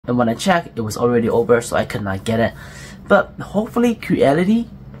and when I checked, it was already over, so I could not get it. But hopefully Creality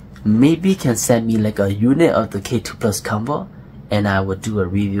maybe can send me like a unit of the K2 Plus Combo, and I will do a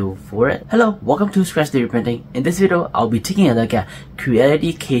review for it. Hello, welcome to Scratch 3D Printing. In this video, I'll be taking a look at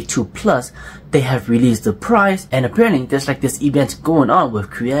Creality K2 Plus. They have released the price, and apparently there's like this event going on with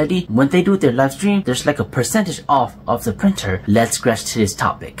Creality. When they do their live stream, there's like a percentage off of the printer. Let's scratch today's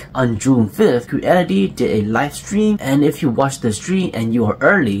topic. On June 5th, Creality did a live stream, and if you watch the stream and you are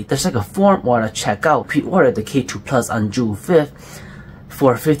early, there's like a form or a checkout. Pre-order the K2 Plus on June 5th.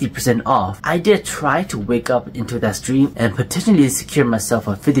 For 50% off. I did try to wake up into that stream and potentially secure myself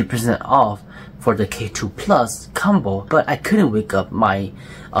a 50% off for the K2 Plus combo, but I couldn't wake up. My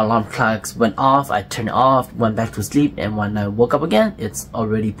alarm clocks went off, I turned it off, went back to sleep, and when I woke up again, it's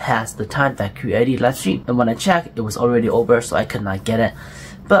already past the time that Creality live stream, and when I checked, it was already over, so I could not get it.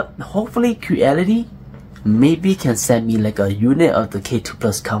 But hopefully Creality maybe can send me like a unit of the K2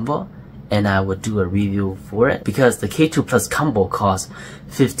 Plus combo, and I would do a review for it, because the K2 Plus combo costs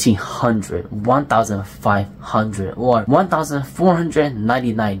 $1,500, $1,500, or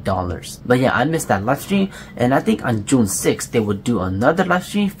 $1,499. But yeah, I missed that live stream, and I think on June 6th they would do another live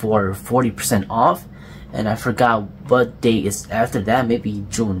stream for 40% off, and I forgot what day is after that, maybe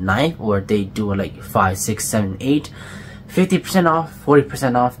June 9th, or they do like 5, 6, 7, 8, 50% off,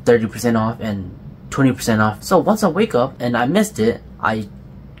 40% off, 30% off, and 20% off. So once I wake up and I missed it, I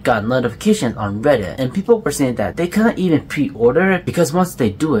got notifications on Reddit, and people were saying that they couldn't even pre-order it because once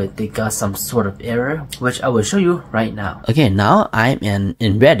they do it, they got some sort of error, which I will show you right now. Okay, now I'm in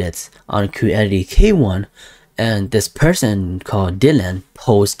Reddit on Creality K1, and this person called Dylan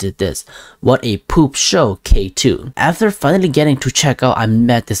posted this: "What a poop show, K2." After finally getting to checkout, I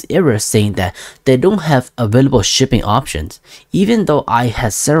met this error saying that they don't have available shipping options, even though I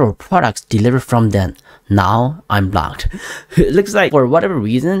had several products delivered from them. Now I'm blocked. It looks like for whatever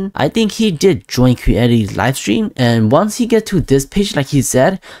reason, I think he did join Creality's live stream, and once he gets to this page, like he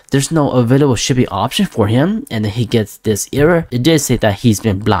said, there's no available shipping option for him, and then he gets this error. It did say that he's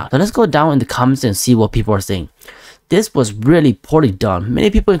been blocked. So let's go down in the comments and see what people are saying. This was really poorly done. Many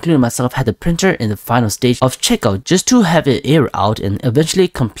people, including myself, had the printer in the final stage of checkout just to have it error out and eventually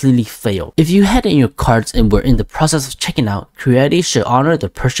completely fail. If you had it in your carts and were in the process of checking out, Creality should honor the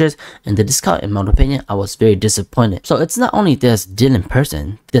purchase and the discount. In my opinion, I was very disappointed. So it's not only this Dylan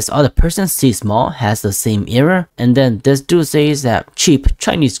person, this other person, C Small, has the same error, and then this dude says that cheap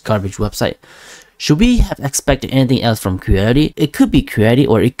Chinese garbage website. Should we have expected anything else from Creality? It could be Creality,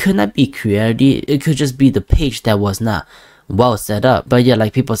 or it could not be Creality. It could just be the page that was not well set up. But yeah,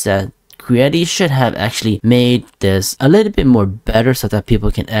 like people said, Creality should have actually made this a little bit more better so that people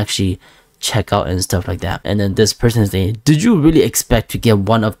can actually check out and stuff like that. And then this person is saying, "Did you really expect to get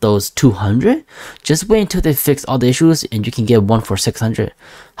one of those 200? Just wait until they fix all the issues and you can get one for 600.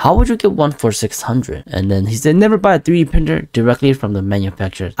 How would you get one for 600? And then he said, "Never buy a 3D printer directly from the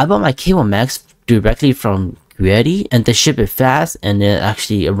manufacturer. I bought my K1 Max directly from Creality, and they ship it fast, and it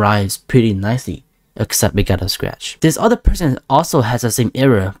actually arrives pretty nicely, except it got a scratch." This other person also has the same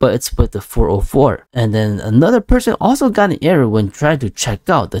error, but it's with the 404. And then another person also got an error when trying to check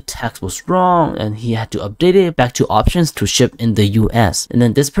out. The tax was wrong, and he had to update it back to options to ship in the US. And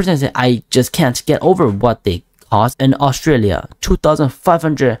then this person said, "I just can't get over what they cost in Australia,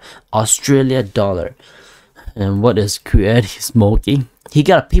 2,500 Australia dollar." And what is Creality smoking? He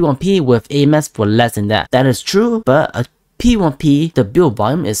got a P1P with AMS for less than that. That is true, but a P1P, the build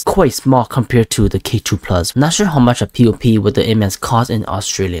volume is quite small compared to the K2 Plus. Not sure how much a P1P with the AMS costs in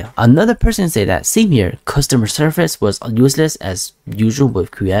Australia. Another person said that same here, customer service was useless as usual with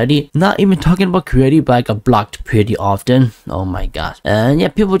Creality. Not even talking about Creality, but I got blocked pretty often. Oh my gosh. And yeah,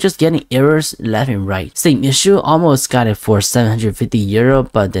 people just getting errors left and right. Same issue, almost got it for 750 euro,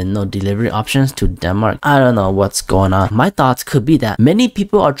 but then no delivery options to Denmark. I don't know what's going on. My thoughts could be that many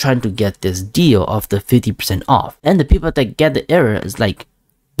people are trying to get this deal of the 50% off, and the people that get the error is like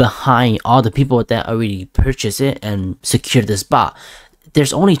behind all the people that already purchased it and secured the spot.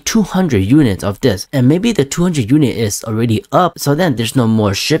 There's only 200 units of this, and maybe the 200 unit is already up, so then there's no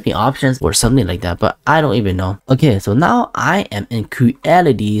more shipping options or something like that, but I don't even know. Okay, so now I am in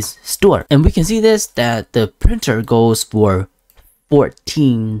Creality's store, and we can see this, that the printer goes for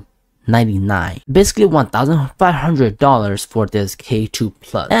 $1,499, basically $1,500 for this K2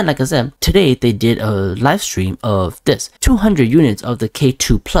 Plus. And like I said, today they did a live stream of this 200 units of the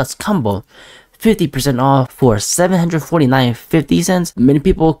K2 Plus combo, 50% off for $749.50. Many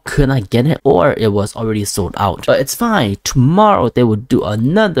people could not get it, or it was already sold out. But it's fine. Tomorrow they will do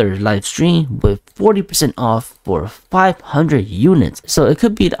another live stream with 40% off for 500 units. So it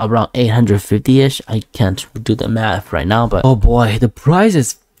could be around 850-ish. I can't do the math right now, but oh boy, the price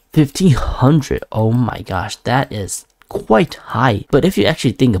is 1500. Oh my gosh, that is quite high. But if you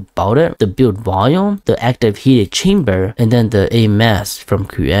actually think about it, the build volume, the active heated chamber, and then the AMS from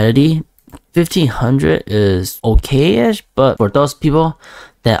Creality, 1500 is okay-ish, but for those people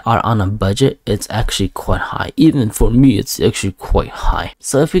that are on a budget, it's actually quite high. Even for me, it's actually quite high.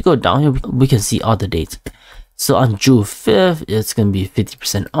 So if we go down here, we can see all the dates. So on June 5th, it's going to be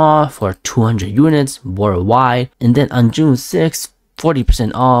 50% off for 200 units worldwide. And then on June 6th,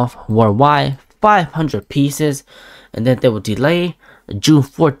 40% off worldwide, 500 pieces. And then they will delay. June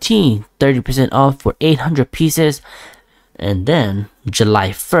 14th, 30% off for 800 pieces. And then July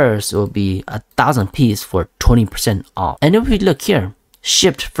 1st, it will be 1,000 pieces for 20% off. And if we look here,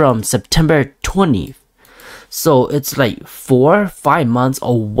 shipped from September 20th. So it's like 4-5 months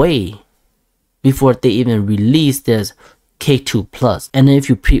away before they even release this K2 Plus. And then if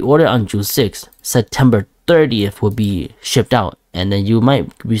you pre-order on June 6th, September 30th will be shipped out. And then you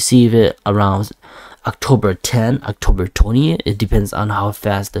might receive it around October 10, October 20. It depends on how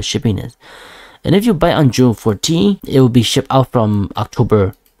fast the shipping is. And if you buy on June 14, it will be shipped out from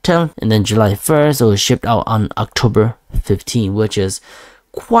October 10th, and then July 1st, it was shipped out on October 15, which is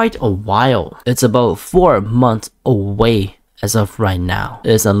quite a while. It's about 4 months away as of right now.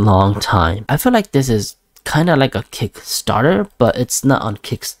 It's a long time. I feel like this is kind of like a Kickstarter, but it's not on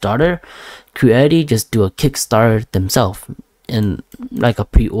Kickstarter. Creality just do a Kickstarter themselves and like a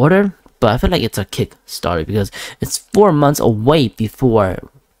pre-order, but I feel like it's a Kickstarter because it's 4 months away before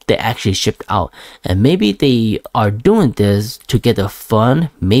they actually shipped out. And maybe they are doing this to get the fund,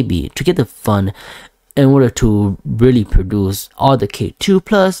 in order to really produce all the K2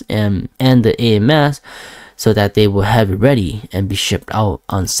 Plus and the AMS, so that they will have it ready and be shipped out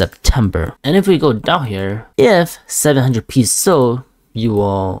on September. And if we go down here, if 700 pieces sold, you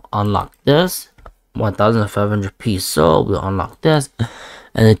will unlock this. 1,500 pieces sold, we'll unlock this.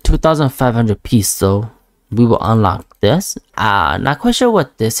 And then 2,500 pieces sold, we will unlock this. Not quite sure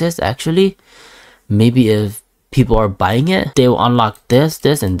what this is actually. Maybe if people are buying it, they will unlock this,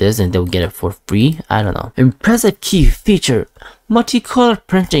 and this, and they'll get it for free. I don't know. Impressive key feature, multicolor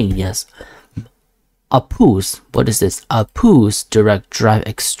printing. Yes. Plus, what is this? Plus direct drive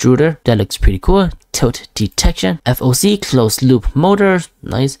extruder. That looks pretty cool. Tilt detection. FOC closed loop motors.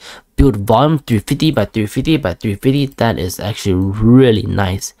 Nice. Build volume 350 by 350 by 350. That is actually really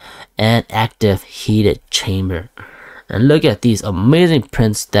nice. And active heated chamber. And look at these amazing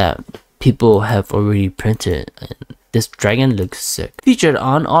prints that people have already printed. And this dragon looks sick. Featured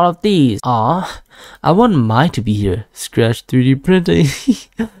on all of these. I want mine to be here. Scratch 3D printing.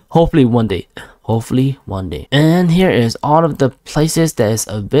 Hopefully one day. And here is all of the places that is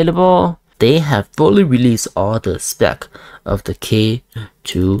available. They have fully released all the spec of the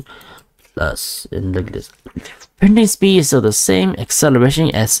K2 Plus. And look at this. Printing speed is still the same. Acceleration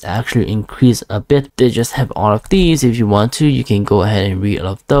has actually increased a bit. They just have all of these. If you want to, you can go ahead and read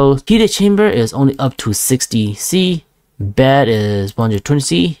all of those. Heated chamber is only up to 60C. Bed is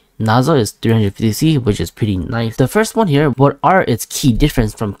 120C. Nozzle is 350C, which is pretty nice. The first one here, what are its key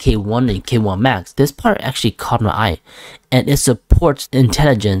difference from K1 and K1 Max? This part actually caught my eye, and it supports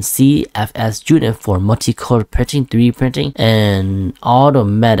intelligent CFS unit for multicolor printing, 3D printing, and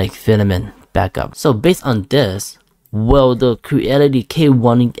automatic filament backup. So based on this, will the Creality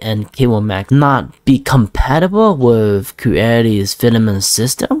K1 and K1 Max not be compatible with Creality's filament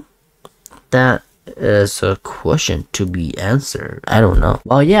system? That is a question to be answered. I don't know.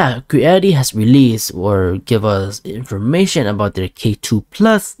 Well, yeah, Creality has released or give us information about their K2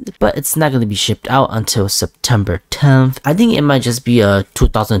 Plus, but it's not going to be shipped out until September 10th. I think it might just be a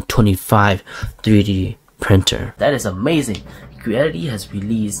 2025 3D printer. That is amazing. Creality has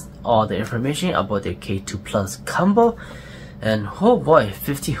released all the information about their K2 Plus combo. And oh boy,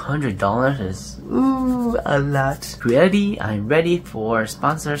 $1,500 is a lot. Creality, I'm ready for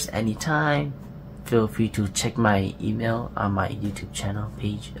sponsors anytime. Feel free to check my email on my YouTube channel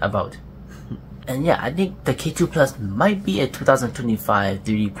page about. And yeah, I think the K2 Plus might be a 2025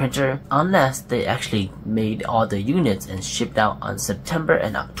 3D printer unless they actually made all the units and shipped out on September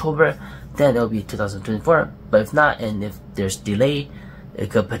and October. Then it'll be 2024. But if not, and if there's delay,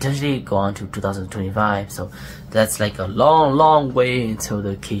 it could potentially go on to 2025. So that's like a long way until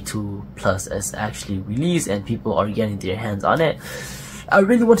the K2 Plus is actually released and people are getting their hands on it. I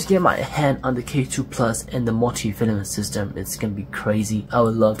really want to get my hand on the K2 Plus and the multi-filament system. It's gonna be crazy. I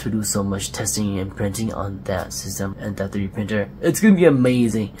would love to do so much testing and printing on that system and that 3D printer. It's gonna be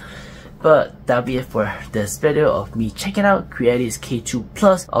amazing. But that'll be it for this video of me checking out Creality's K2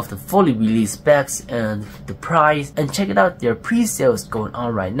 Plus of the fully released specs and the price. And check it out, their pre-sales going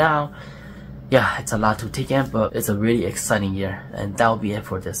on right now. yeah, it's a lot to take in, but it's a really exciting year. And that will be it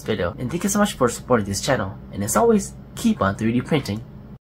for this video. And thank you so much for supporting this channel. And as always, keep on 3D printing.